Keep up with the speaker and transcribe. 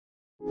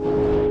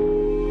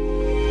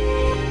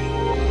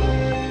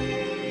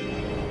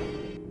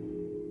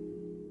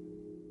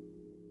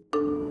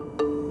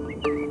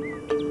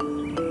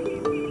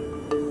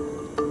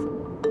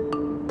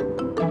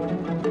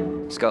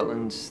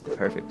Scotland's the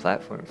perfect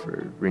platform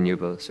for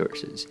renewable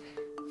sources.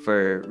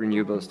 For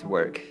renewables to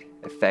work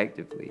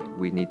effectively,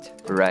 we need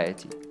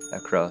variety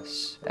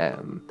across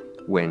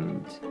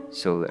wind,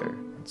 solar,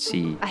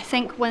 sea. I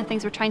think one of the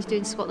things we're trying to do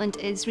in Scotland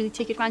is really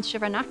take advantage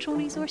of our natural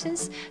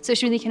resources. So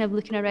it's really kind of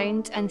looking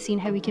around and seeing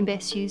how we can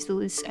best use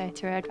those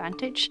to our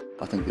advantage.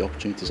 I think the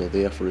opportunities are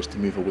there for us to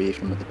move away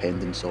from a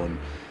dependence on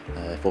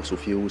fossil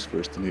fuels, for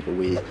us to move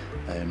away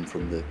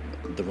from the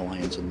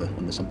reliance on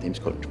the sometimes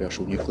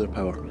controversial nuclear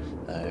power,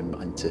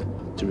 and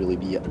to really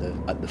be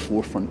at the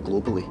forefront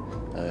globally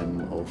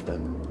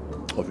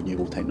of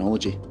renewable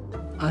technology.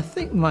 I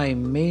think my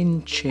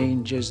main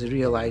change is the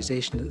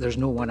realisation that there's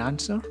no one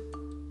answer.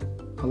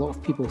 A lot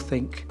of people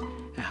think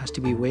it has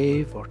to be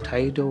wave or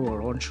tidal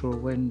or onshore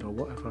wind or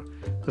whatever.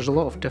 There's a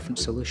lot of different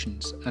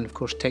solutions, and of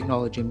course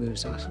technology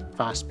moves at a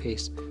fast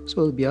pace, so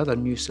there'll be other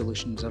new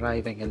solutions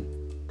arriving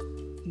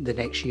in the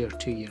next year,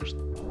 2 years.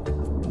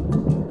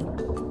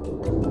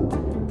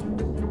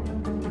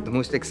 The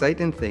most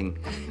exciting thing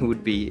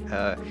would be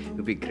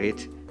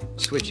great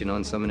switching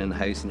on something in the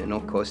house and it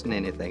not costing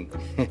anything.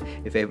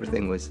 If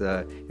everything was,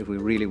 if we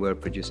really were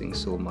producing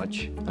so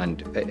much,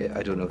 and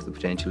I don't know if the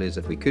potential is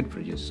if we could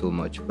produce so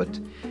much, but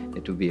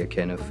it would be a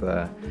kind of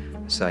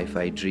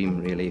sci-fi dream,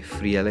 really,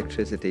 free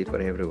electricity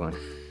for everyone.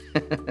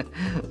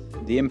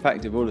 The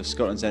impact of all of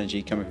Scotland's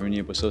energy coming from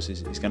renewable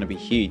sources is going to be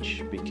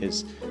huge,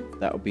 because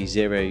that will be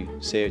zero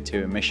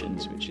CO2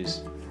 emissions, which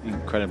is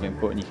incredibly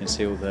important. You can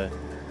see all the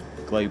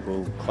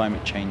global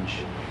climate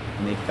change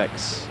and the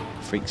effects,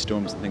 freak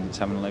storms and things that's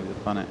happening all over the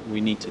planet.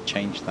 We need to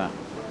change that,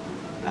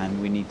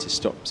 and we need to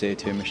stop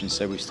CO2 emissions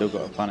so we've still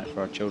got a planet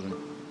for our children.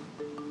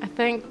 I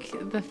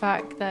think the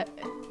fact that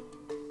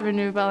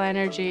renewable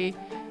energy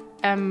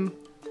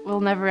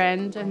will never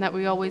end, and that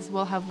we always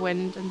will have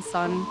wind and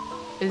sun,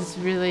 is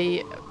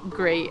really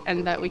great,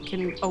 and that we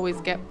can always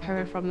get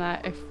power from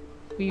that if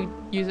we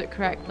use it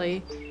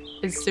correctly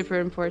is super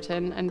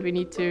important, and we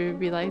need to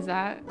realise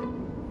that.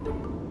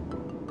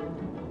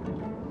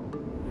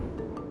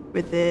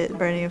 With the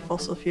burning of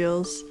fossil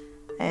fuels,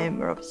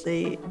 we're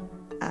obviously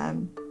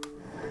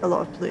a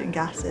lot of polluting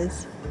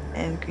gases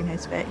and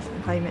greenhouse effects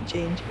and climate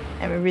change,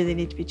 and we really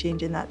need to be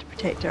changing that to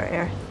protect our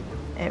Earth,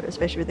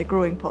 especially with a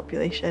growing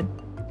population.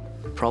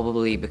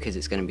 Probably because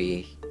it's going to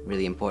be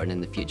really important in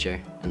the future,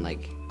 and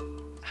like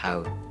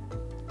how,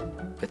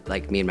 with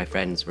like me and my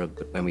friends,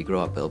 when we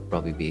grow up, it'll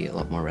probably be a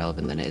lot more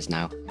relevant than it is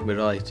now. We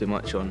rely too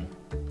much on,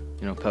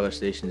 power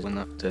stations and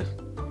that to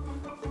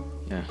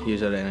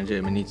use our energy,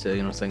 and we need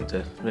to, think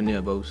to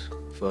renewables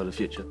for the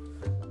future.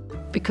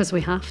 Because we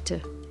have to.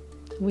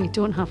 We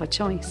don't have a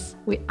choice.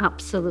 We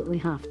absolutely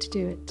have to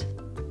do it.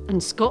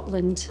 And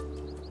Scotland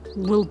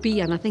will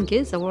be, and I think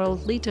is, a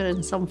world leader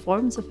in some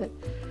forms of it.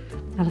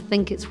 And I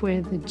think it's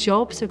where the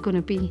jobs are going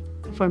to be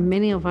for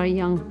many of our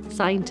young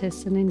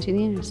scientists and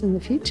engineers in the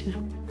future.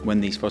 When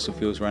these fossil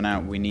fuels run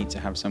out, we need to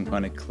have some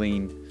kind of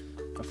clean,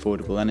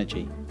 affordable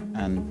energy,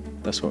 and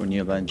that's what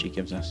renewable energy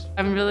gives us.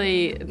 I'm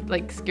really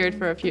scared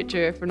for our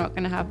future if we're not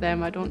going to have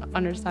them. I don't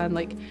understand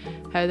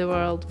how the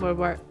world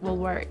will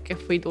work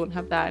if we don't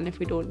have that, and if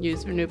we don't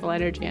use renewable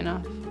energy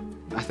enough.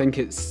 I think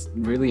it's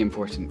really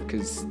important,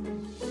 because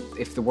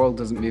if the world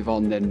doesn't move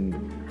on, then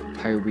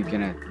how are we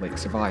going to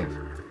survive?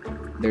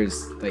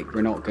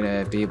 We're not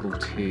going to be able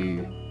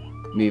to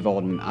move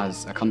on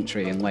as a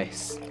country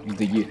unless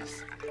the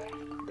youth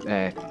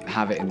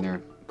have it in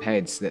their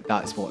heads that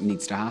that's what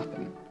needs to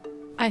happen.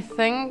 I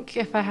think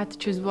if I had to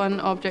choose one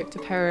object to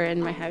power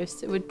in my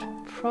house, it would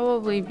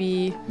probably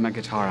be my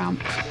guitar amp.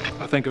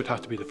 I think it would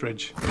have to be the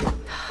fridge.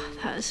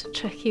 That's a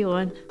tricky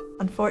one.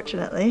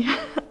 Unfortunately,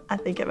 I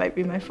think it might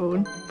be my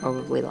phone.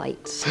 Probably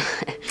lights.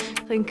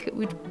 I think it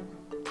would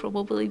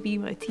probably be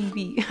my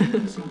TV.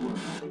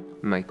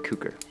 My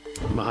cooker.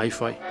 My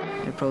hi-fi.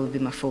 It'd probably be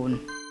my phone.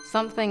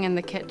 Something in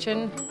the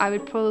kitchen. I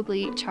would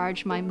probably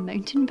charge my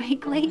mountain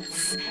bike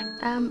lights.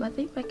 I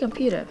think my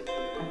computer.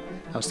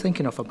 I was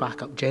thinking of a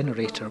backup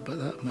generator, but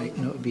that might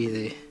not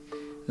be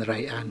the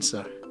right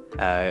answer.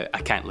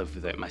 I can't live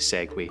without my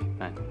Segway,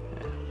 man.